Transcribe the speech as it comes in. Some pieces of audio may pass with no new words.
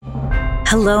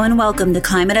Hello and welcome to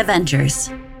Climate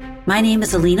Avengers. My name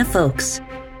is Alina Folks,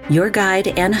 your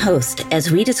guide and host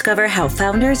as we discover how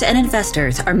founders and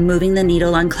investors are moving the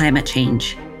needle on climate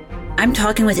change. I'm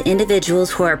talking with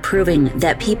individuals who are proving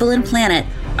that people and planet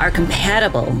are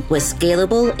compatible with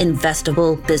scalable,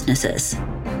 investable businesses.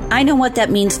 I know what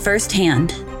that means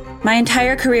firsthand. My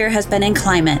entire career has been in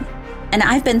climate, and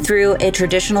I've been through a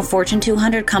traditional Fortune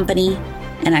 200 company,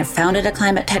 and I've founded a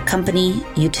climate tech company,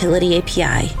 Utility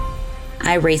API.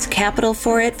 I raised capital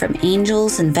for it from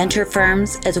angels and venture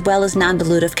firms, as well as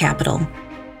non-dilutive capital.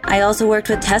 I also worked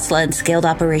with Tesla and scaled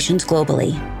operations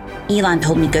globally. Elon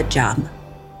told me good job.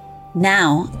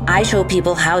 Now, I show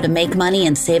people how to make money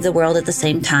and save the world at the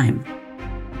same time.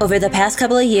 Over the past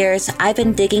couple of years, I've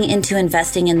been digging into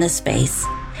investing in this space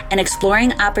and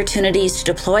exploring opportunities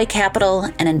to deploy capital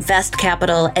and invest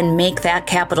capital and make that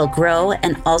capital grow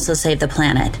and also save the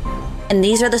planet. And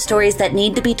these are the stories that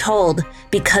need to be told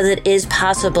because it is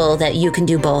possible that you can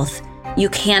do both. You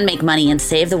can make money and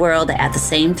save the world at the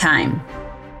same time.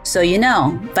 So you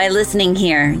know, by listening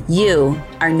here, you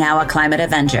are now a climate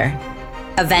avenger.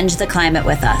 Avenge the climate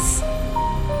with us.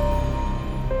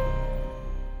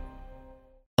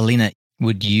 Alina,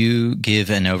 would you give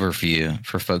an overview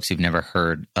for folks who've never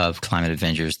heard of Climate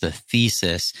Avengers, the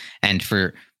thesis, and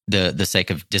for the sake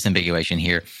of disambiguation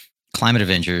here, Climate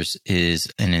Avengers is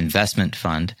an investment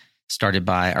fund started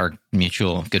by our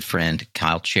mutual good friend,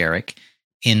 Kyle Cherrick,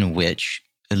 in which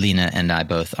Alina and I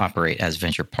both operate as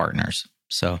venture partners.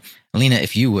 So, Alina,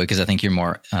 if you would, because I think you're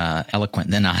more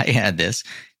eloquent than I at this,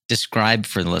 describe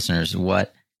for the listeners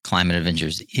what Climate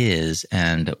Avengers is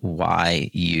and why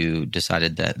you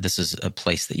decided that this is a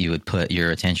place that you would put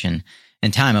your attention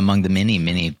and time among the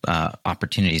many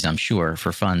opportunities, I'm sure,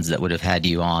 for funds that would have had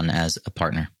you on as a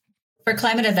partner. For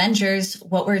Climate Avengers,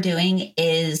 what we're doing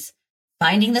is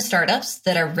finding the startups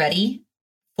that are ready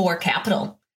for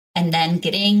capital and then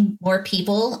getting more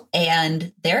people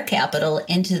and their capital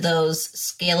into those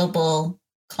scalable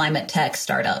climate tech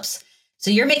startups.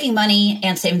 So you're making money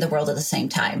and saving the world at the same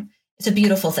time. It's a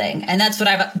beautiful thing. And that's what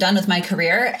I've done with my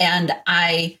career. And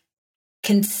I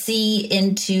can see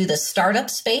into the startup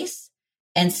space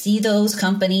and see those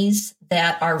companies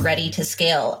that are ready to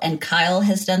scale. And Kyle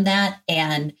has done that.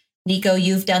 And Nico,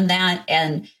 you've done that.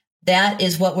 And that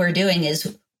is what we're doing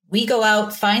is we go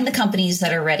out, find the companies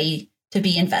that are ready to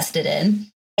be invested in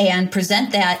and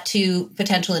present that to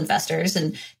potential investors.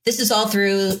 And this is all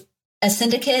through a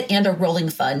syndicate and a rolling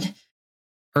fund.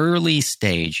 Early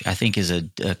stage, I think, is a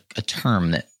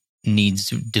term that needs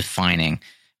defining.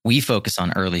 We focus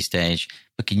on early stage,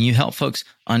 but can you help folks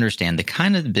understand the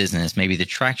kind of business, maybe the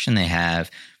traction they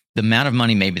have, the amount of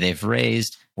money maybe they've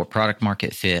raised, or product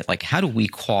market fit? Like, how do we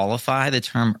qualify the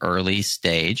term early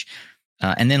stage?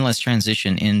 And then let's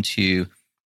transition into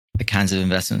the kinds of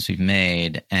investments we've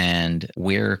made and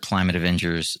where Climate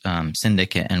Avengers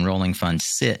syndicate and rolling funds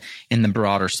sit in the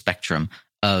broader spectrum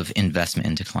of investment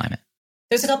into climate.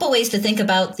 There's a couple ways to think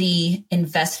about the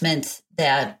investments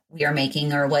that we are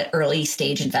making or what early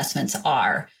stage investments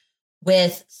are.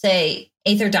 With, say,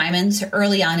 Aether Diamonds,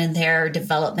 early on in their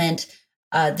development,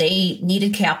 they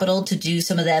needed capital to do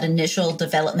some of that initial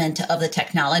development of the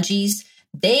technologies.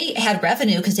 They had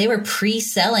revenue because they were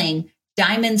pre-selling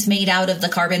diamonds made out of the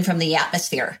carbon from the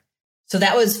atmosphere. So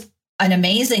that was an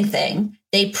amazing thing.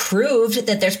 They proved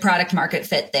that there's product market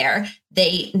fit there.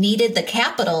 They needed the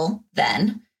capital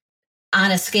then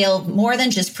on a scale more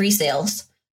than just pre-sales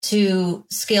to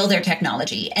scale their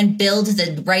technology and build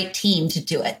the right team to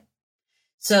do it.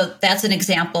 So that's an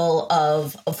example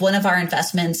of one of our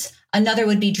investments. Another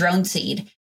would be Drone Seed.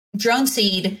 Drone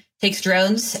Seed takes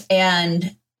drones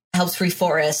and helps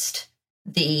reforest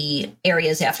the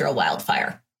areas after a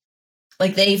wildfire.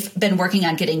 Like, they've been working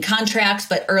on getting contracts,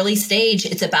 but early stage,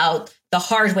 it's about the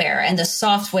hardware and the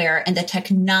software and the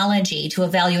technology to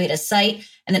evaluate a site,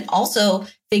 and then also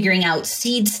figuring out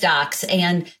seed stocks.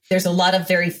 And there's a lot of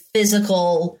very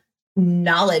physical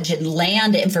knowledge and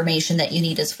land information that you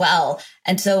need as well.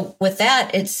 And so with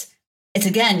that, it's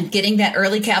again, getting that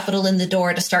early capital in the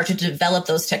door to start to develop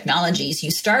those technologies. You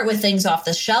start with things off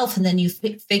the shelf, and then you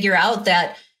figure out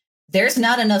that there's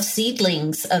not enough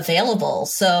seedlings available.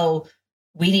 So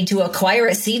we need to acquire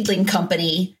a seedling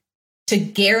company to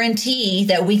guarantee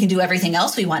that we can do everything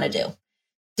else we want to do.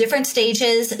 Different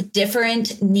stages,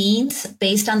 different needs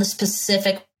based on the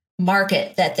specific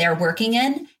market that they're working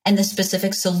in and the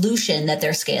specific solution that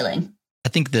they're scaling. I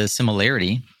think the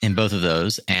similarity in both of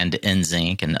those and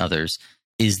NZinc and others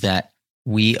is that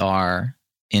we are,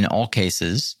 in all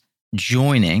cases,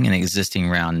 joining an existing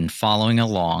round and following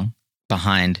along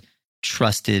behind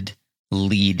trusted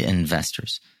lead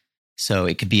investors. So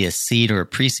it could be a seed or a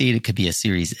pre-seed. It could be a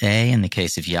Series A in the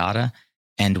case of Yada.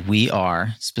 And we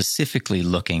are specifically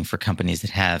looking for companies that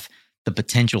have the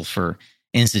potential for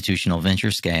institutional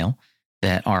venture scale,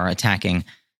 that are attacking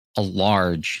a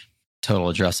large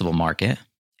total addressable market,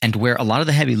 and where a lot of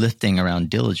the heavy lifting around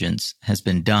diligence has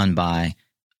been done by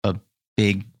a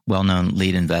big, well-known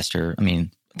lead investor. I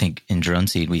mean, I think in Drone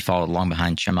Seed, we followed along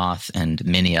behind Chamath and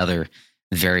many other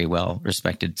very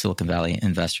well-respected Silicon Valley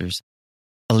investors.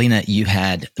 Alina, you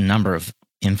had a number of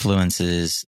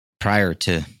influences prior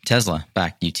to Tesla,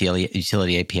 back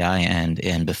Utility API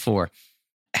and before.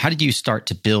 How did you start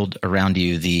to build around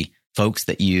you the folks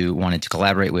that you wanted to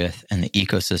collaborate with and the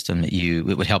ecosystem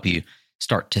that would help you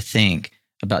start to think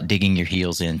about digging your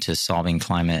heels into solving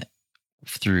climate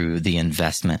through the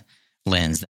investment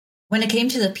lens? When it came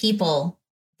to the people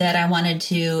that I wanted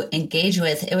to engage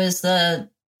with, it was the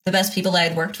best people I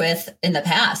had worked with in the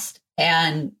past.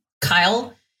 And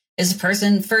Kyle is a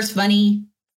person,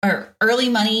 early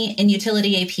money in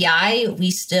Utility API. We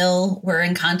still were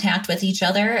in contact with each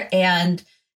other. And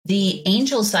the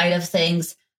angel side of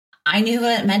things, I knew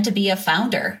what it meant to be a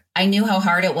founder. I knew how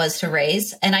hard it was to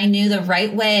raise, and I knew the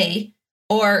right way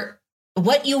or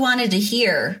what you wanted to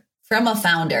hear from a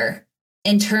founder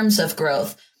in terms of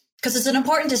growth. Because it's an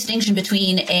important distinction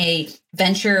between a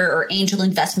venture or angel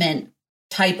investment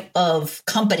type of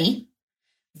company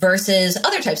versus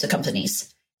other types of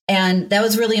companies. And that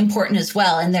was really important as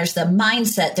well. And there's the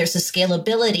mindset, there's the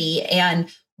scalability. And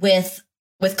with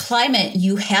climate,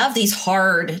 you have these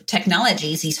hard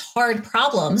technologies, these hard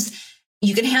problems.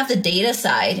 You can have the data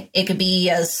side. It could be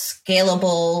a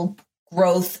scalable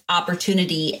growth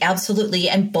opportunity. Absolutely.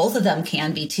 And both of them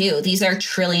can be too. These are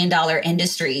trillion-dollar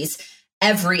industries.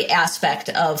 Every aspect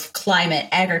of climate,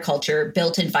 agriculture,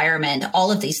 built environment,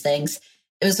 all of these things.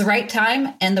 It was the right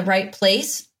time and the right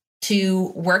place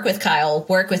to work with Kyle,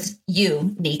 work with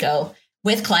you, Nico,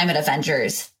 with Climate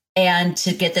Avengers, and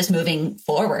to get this moving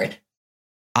forward.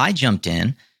 I jumped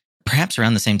in perhaps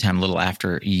around the same time, a little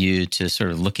after you, to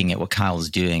sort of looking at what Kyle is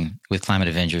doing with Climate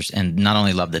Avengers, and not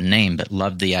only loved the name, but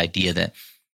loved the idea that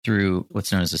through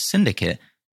what's known as a syndicate,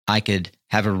 I could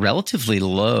have a relatively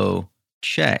low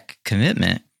check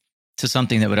commitment to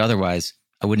something that would otherwise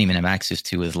I wouldn't even have access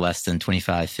to with less than $25,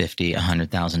 $50,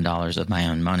 $100,000 of my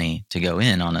own money to go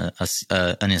in on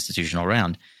an institutional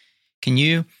round. Can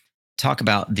you talk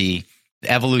about the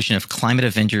evolution of Climate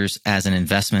Avengers as an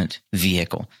investment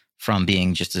vehicle from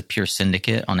being just a pure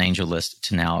syndicate on AngelList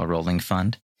to now a rolling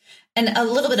fund? And a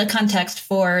little bit of context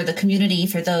for the community,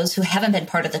 for those who haven't been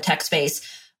part of the tech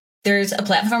space. There's a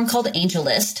platform called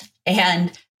AngelList,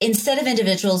 and instead of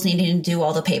individuals needing to do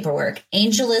all the paperwork,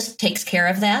 AngelList takes care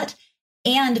of that.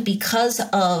 And because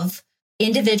of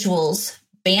individuals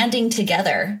banding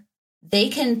together, they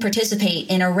can participate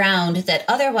in a round that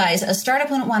otherwise a startup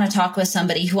wouldn't want to talk with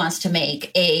somebody who wants to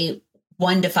make a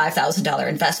 $1,000 to $5,000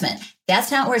 investment.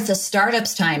 That's not worth the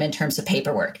startup's time in terms of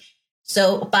paperwork.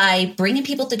 So by bringing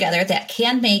people together that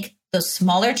can make those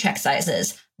smaller check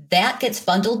sizes, that gets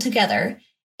bundled together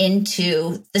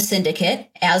into the syndicate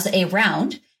as a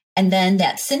round. And then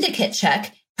that syndicate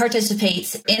check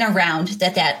participates in a round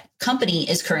that company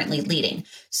is currently leading.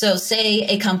 So say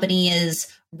a company is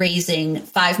raising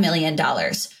 $5 million.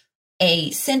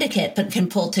 A syndicate can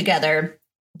pull together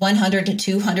 100 to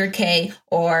 200K,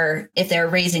 or if they're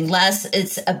raising less,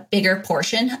 it's a bigger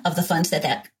portion of the funds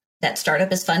that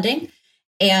startup is funding.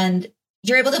 And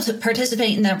you're able to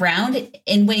participate in the round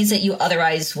in ways that you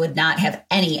otherwise would not have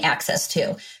any access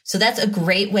to. So that's a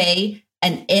great way,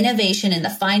 an innovation in the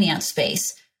finance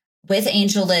space with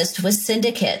AngelList, with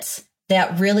syndicates,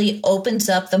 that really opens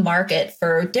up the market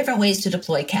for different ways to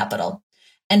deploy capital.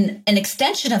 And an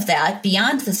extension of that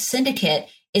beyond the syndicate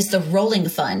is the rolling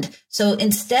fund. So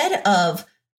instead of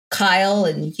Kyle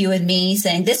and you and me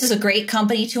saying, this is a great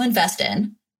company to invest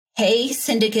in, hey,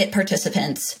 syndicate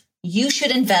participants, you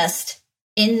should invest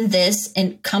in this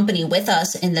company with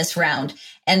us in this round.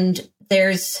 And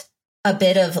there's a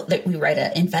bit of, we write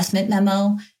an investment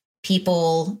memo.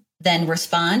 People then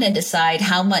respond and decide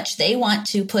how much they want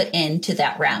to put into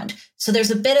that round. So there's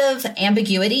a bit of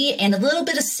ambiguity and a little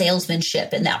bit of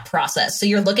salesmanship in that process. So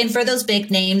you're looking for those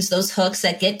big names, those hooks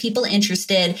that get people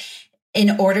interested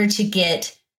in order to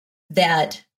get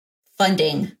that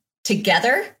funding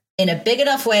together in a big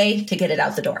enough way to get it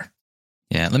out the door.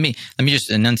 Yeah, let me just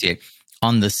enunciate.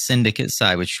 On the syndicate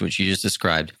side, which you just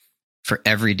described, for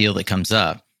every deal that comes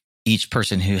up, each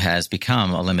person who has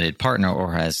become a limited partner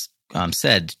or has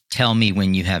said, tell me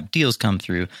when you have deals come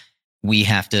through, we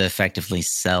have to effectively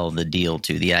sell the deal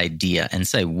to the idea and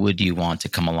say, would you want to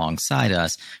come alongside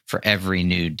us for every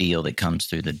new deal that comes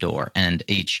through the door? And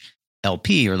each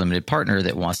LP or limited partner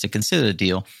that wants to consider the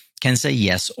deal can say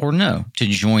yes or no to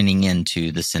joining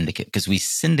into the syndicate, because we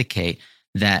syndicate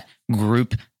that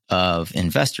group of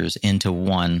investors into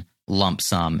one lump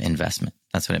sum investment.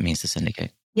 That's what it means to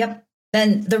syndicate. Yep.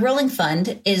 Then the rolling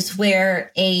fund is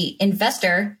where a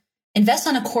investor invests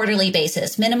on a quarterly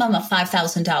basis, minimum of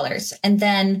 $5,000. And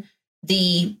then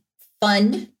the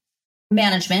fund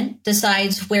management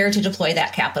decides where to deploy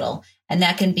that capital. And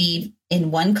that can be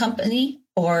in one company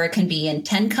or it can be in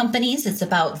 10 companies. It's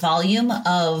about volume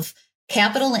of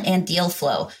capital and deal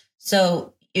flow.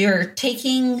 So you're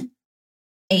taking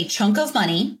a chunk of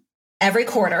money every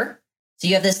quarter. So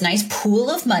you have this nice pool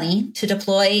of money to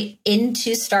deploy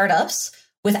into startups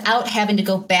without having to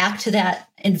go back to that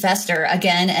investor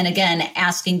again and again,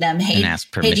 asking them, hey,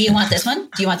 do you want this one?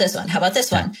 Do you want this one? How about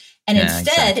this one? And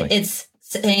instead, it's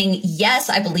saying, yes,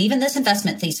 I believe in this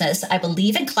investment thesis. I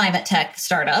believe in climate tech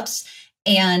startups,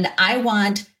 and I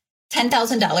want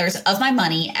 $10,000 of my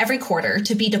money every quarter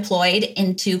to be deployed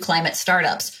into climate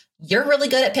startups. You're really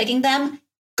good at picking them.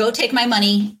 Go take my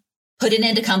money, put it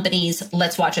into companies.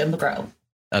 Let's watch them grow.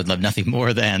 I would love nothing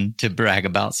more than to brag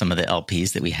about some of the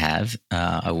LPs that we have.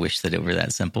 I wish that it were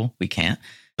that simple. We can't.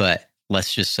 But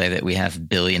let's just say that we have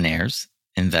billionaires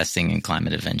investing in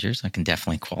Climate Avengers. I can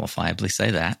definitely qualifiably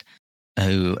say that,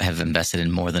 who have invested in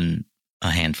more than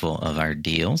a handful of our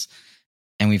deals.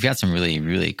 And we've got some really,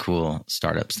 really cool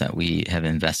startups that we have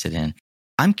invested in.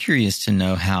 I'm curious to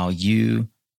know how you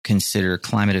consider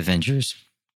Climate Avengers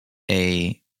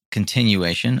a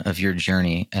continuation of your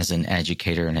journey as an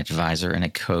educator, an advisor, and a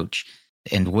coach,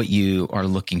 and what you are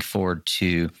looking forward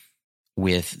to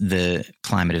with the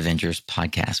Climate Avengers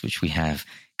podcast, which we have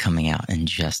coming out in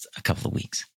just a couple of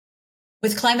weeks.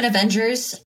 With Climate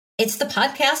Avengers, it's the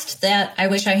podcast that I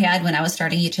wish I had when I was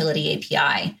starting Utility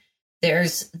API.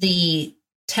 There's the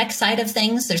tech side of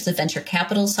things, there's the venture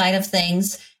capital side of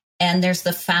things, and there's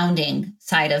the founding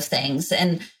side of things.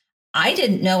 And I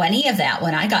didn't know any of that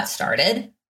when I got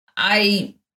started.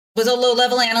 I was a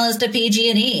low-level analyst at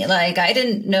PG&E. Like, I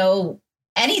didn't know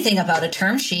anything about a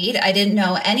term sheet. I didn't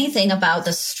know anything about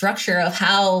the structure of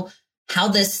how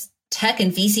this tech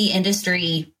and VC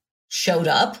industry showed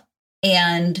up.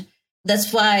 And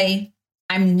that's why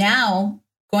I'm now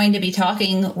going to be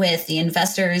talking with the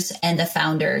investors and the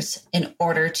founders in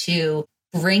order to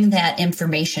bring that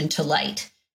information to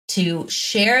light, to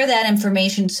share that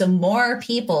information so more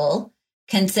people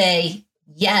can say,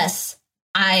 yes,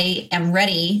 I am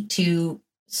ready to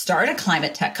start a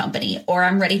climate tech company, or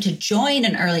I'm ready to join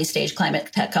an early stage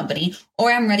climate tech company,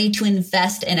 or I'm ready to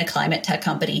invest in a climate tech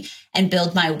company and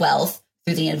build my wealth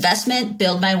through the investment,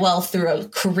 build my wealth through a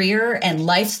career and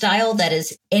lifestyle that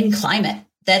is in climate,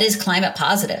 that is climate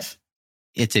positive.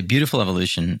 It's a beautiful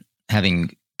evolution,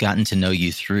 having gotten to know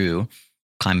you through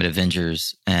Climate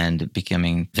Avengers and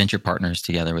becoming venture partners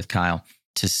together with Kyle,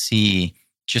 to see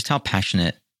just how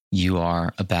passionate you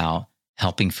are about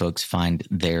helping folks find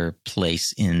their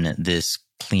place in this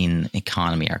clean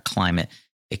economy, our climate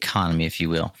economy, if you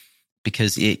will,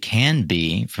 because it can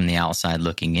be, from the outside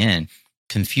looking in,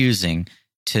 confusing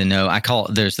to know. I call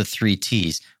it, there's the 3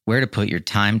 T's, where to put your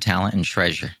time, talent, and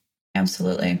treasure.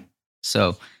 Absolutely.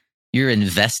 So you're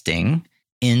investing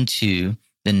into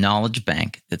the knowledge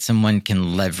bank that someone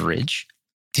can leverage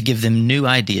to give them new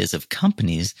ideas of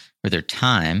companies where their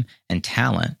time and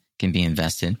talent can be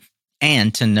invested,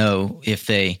 and to know if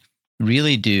they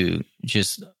really do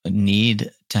just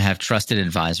need to have trusted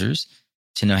advisors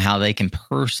to know how they can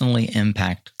personally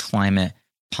impact climate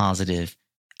positive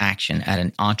action at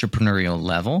an entrepreneurial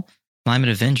level. Climate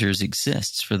Avengers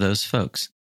exists for those folks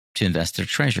to invest their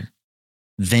treasure.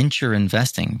 Venture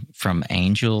investing, from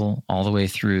angel all the way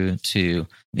through to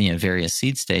various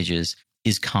seed stages,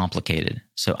 is complicated.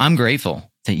 So I'm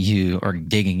grateful that you are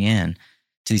digging in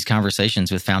to these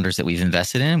conversations with founders that we've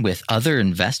invested in, with other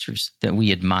investors that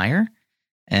we admire.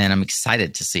 And I'm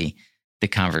excited to see the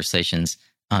conversations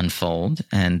unfold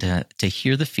and to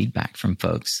hear the feedback from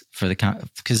folks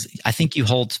because I think you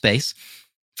hold space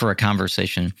for a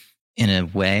conversation in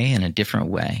a different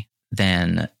way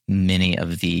than many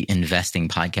of the investing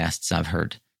podcasts I've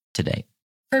heard to date.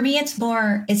 For me, it's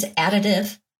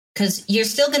additive, because you're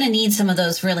still going to need some of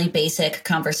those really basic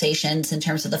conversations in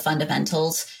terms of the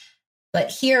fundamentals. But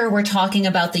here we're talking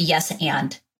about the yes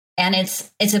and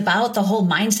it's about the whole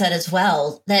mindset as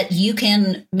well, that you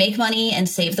can make money and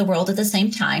save the world at the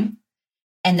same time.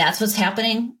 And that's what's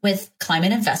happening with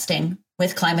climate investing,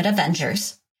 with Climate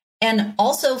Avengers. And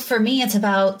also for me, it's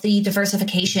about the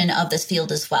diversification of this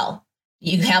field as well.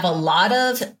 You have a lot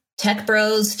of tech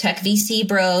bros, tech VC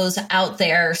bros out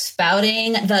there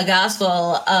spouting the gospel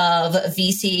of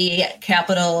VC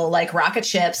capital like rocket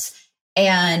ships.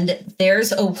 And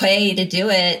there's a way to do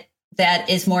it that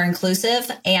is more inclusive.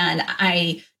 And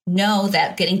I know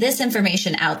that getting this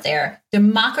information out there,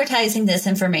 democratizing this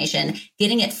information,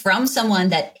 getting it from someone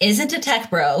that isn't a tech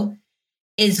bro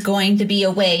is going to be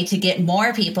a way to get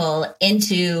more people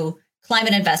into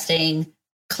climate investing,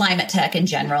 climate tech in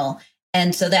general.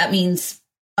 And so that means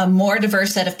a more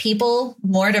diverse set of people,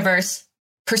 more diverse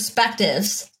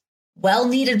perspectives,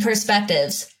 well-needed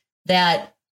perspectives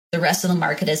that the rest of the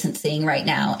market isn't seeing right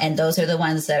now. And those are the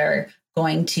ones that are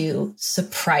going to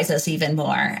surprise us even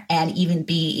more and even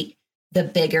be the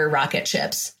bigger rocket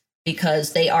ships,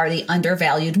 because they are the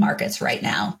undervalued markets right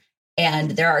now.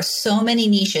 And there are so many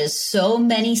niches, so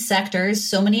many sectors,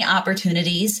 so many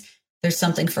opportunities. There's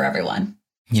something for everyone.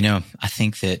 You know, I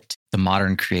think that the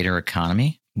modern creator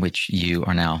economy, which you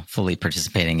are now fully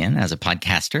participating in as a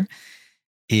podcaster,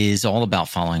 is all about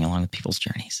following along with people's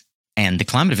journeys. And the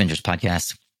Climate Avengers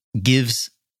podcast gives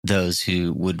those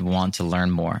who would want to learn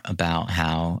more about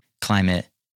how climate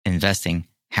investing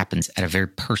happens at a very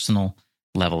personal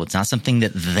level. It's not something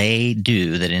that they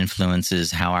do that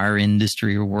influences how our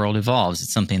industry or world evolves.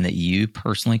 It's something that you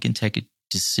personally can take a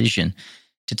decision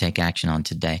to take action on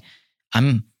today.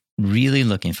 I'm really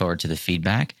looking forward to the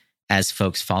feedback as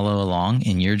folks follow along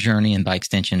in your journey and by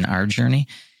extension, our journey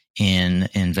in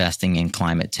investing in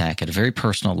climate tech at a very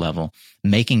personal level,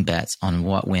 making bets on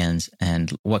what wins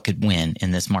and what could win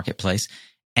in this marketplace.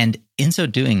 And in so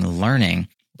doing, learning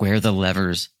where the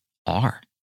levers are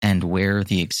and where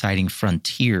the exciting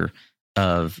frontier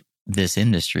of this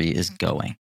industry is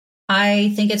going.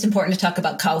 I think it's important to talk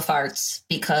about cow farts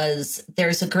because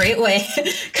there's a great way,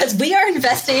 because we are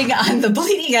investing on the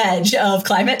bleeding edge of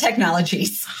climate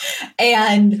technologies.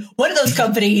 And one of those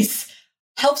companies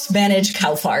helps manage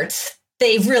cow farts.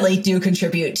 They really do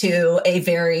contribute to a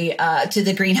very, to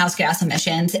the greenhouse gas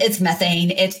emissions. It's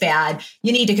methane. It's bad.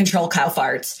 You need to control cow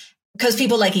farts because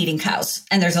people like eating cows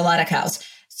and there's a lot of cows.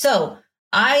 So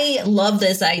I love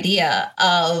this idea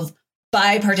of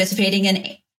by participating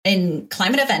in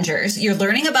Climate Avengers, you're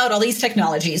learning about all these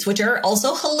technologies, which are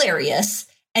also hilarious.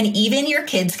 And even your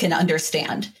kids can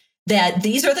understand that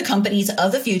these are the companies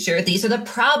of the future. These are the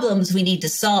problems we need to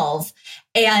solve.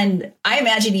 And I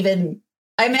imagine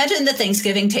the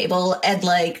Thanksgiving table and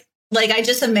like I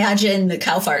just imagine the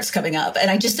cow farts coming up.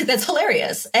 And I just think that's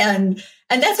hilarious. And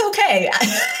that's okay.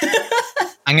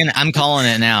 I'm calling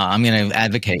it now. I'm going to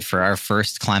advocate for our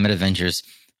first Climate Avengers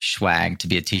swag to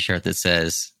be a t-shirt that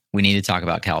says, "We need to talk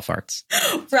about cow farts."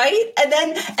 Right?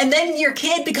 And then your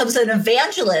kid becomes an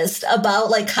evangelist about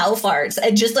like cow farts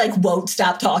and just like won't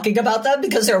stop talking about them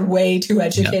because they're way too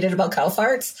educated about cow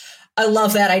farts. I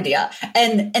love that idea.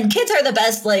 And kids are the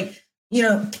best, like, you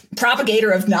know,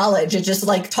 propagator of knowledge and just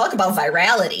like talk about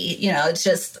virality. You know, it's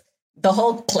just the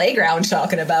whole playground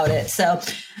talking about it. So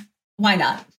why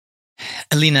not?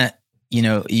 Alina, you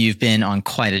know, you've been on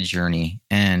quite a journey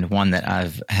and one that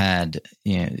I've had,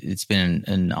 you know, it's been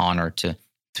an honor to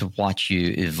watch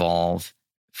you evolve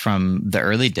from the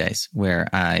early days where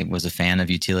I was a fan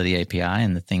of Utility API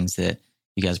and the things that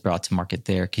you guys brought to market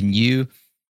there. Can you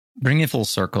bring it full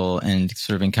circle and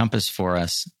sort of encompass for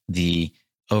us the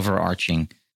overarching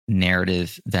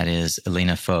narrative that is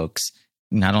Alina Folks,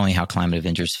 not only how Climate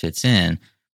Avengers fits in,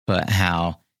 but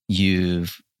how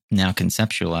you've now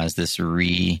conceptualized this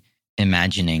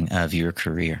reimagining of your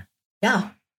career?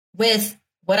 Yeah. With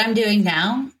what I'm doing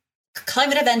now,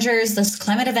 Climate Avengers, this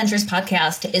Climate Avengers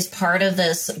podcast is part of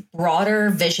this broader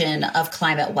vision of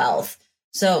climate wealth.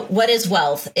 So what is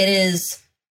wealth? It is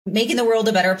making the world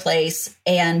a better place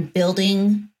and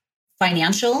building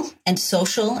financial and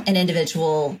social and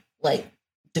individual like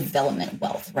development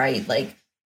wealth, right? Like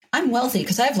I'm wealthy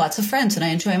because I have lots of friends and I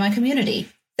enjoy my community,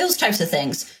 those types of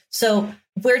things. So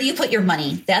where do you put your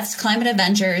money? That's Climate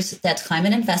Avengers. That's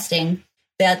climate investing.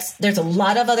 There's a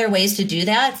lot of other ways to do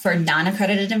that for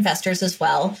non-accredited investors as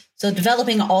well. So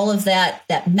developing all of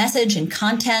that message and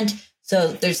content.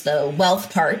 So there's the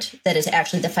wealth part that is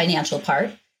actually the financial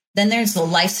part. Then there's the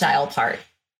lifestyle part.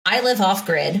 I live off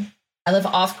grid.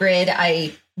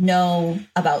 I know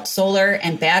about solar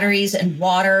and batteries and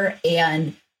water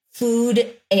and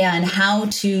food and how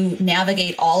to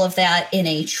navigate all of that in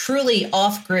a truly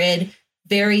off grid,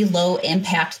 very low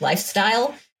impact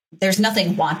lifestyle. There's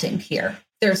nothing wanting here.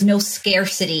 There's no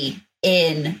scarcity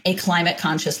in a climate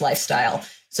conscious lifestyle.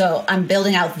 So I'm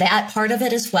building out that part of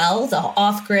it as well, the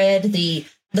off grid, the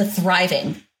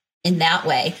thriving in that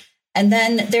way. And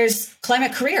then there's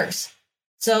climate careers.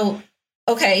 So,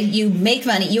 okay, you make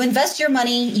money, you invest your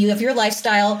money, you have your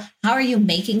lifestyle. How are you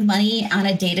making money on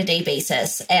a day-to-day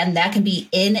basis? And that can be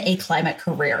in a climate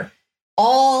career.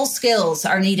 All skills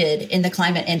are needed in the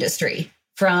climate industry,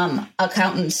 from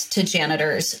accountants to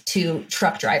janitors to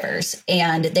truck drivers,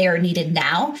 and they are needed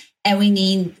now. And we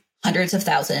need hundreds of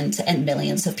thousands and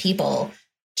millions of people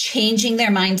changing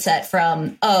their mindset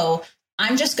from, oh,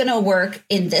 I'm just going to work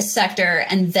in this sector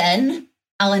and then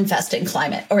I'll invest in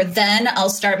climate, or then I'll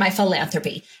start my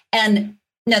philanthropy. And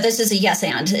no, this is a yes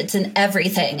and. It's in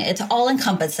everything. It's all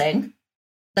encompassing.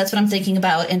 That's what I'm thinking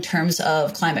about in terms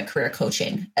of climate career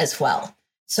coaching as well.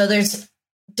 So there's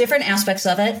different aspects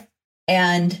of it.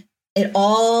 And it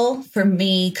all, for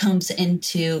me, comes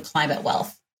into climate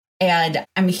wealth. And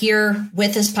I'm here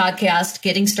with this podcast,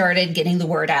 getting started, getting the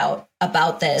word out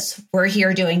about this. We're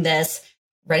here doing this,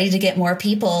 ready to get more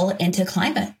people into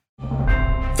climate.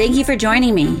 Thank you for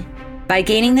joining me. By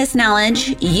gaining this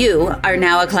knowledge, you are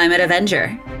now a climate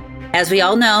avenger. As we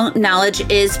all know, knowledge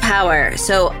is power,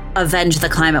 so avenge the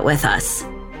climate with us.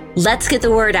 Let's get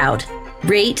the word out.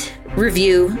 Rate,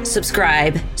 review,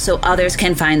 subscribe, so others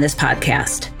can find this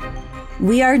podcast.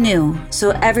 We are new,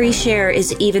 so every share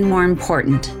is even more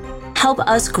important. Help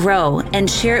us grow and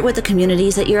share it with the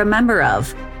communities that you're a member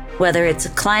of, whether it's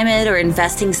climate or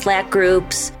investing Slack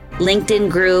groups, LinkedIn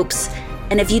groups.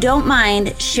 And if you don't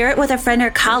mind, share it with a friend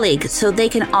or colleague so they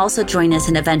can also join us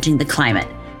in avenging the climate,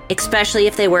 especially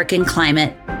if they work in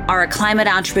climate, are a climate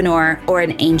entrepreneur, or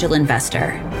an angel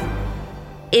investor.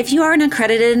 If you are an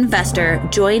accredited investor,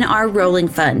 join our rolling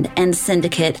fund and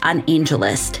syndicate on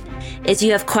AngelList. If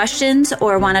you have questions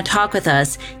or want to talk with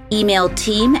us, email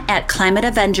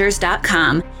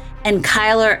team@climateavengers.com and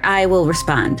Kyle or I will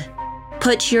respond.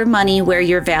 Put your money where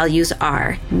your values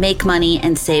are. Make money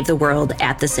and save the world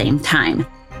at the same time.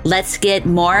 Let's get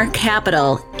more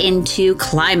capital into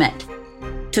climate.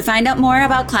 To find out more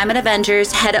about Climate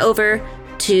Avengers, head over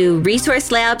to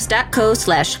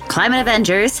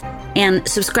resourcelabs.co/climateavengers and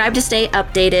subscribe to stay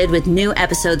updated with new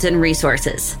episodes and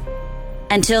resources.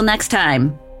 Until next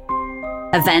time,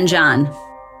 avenge on.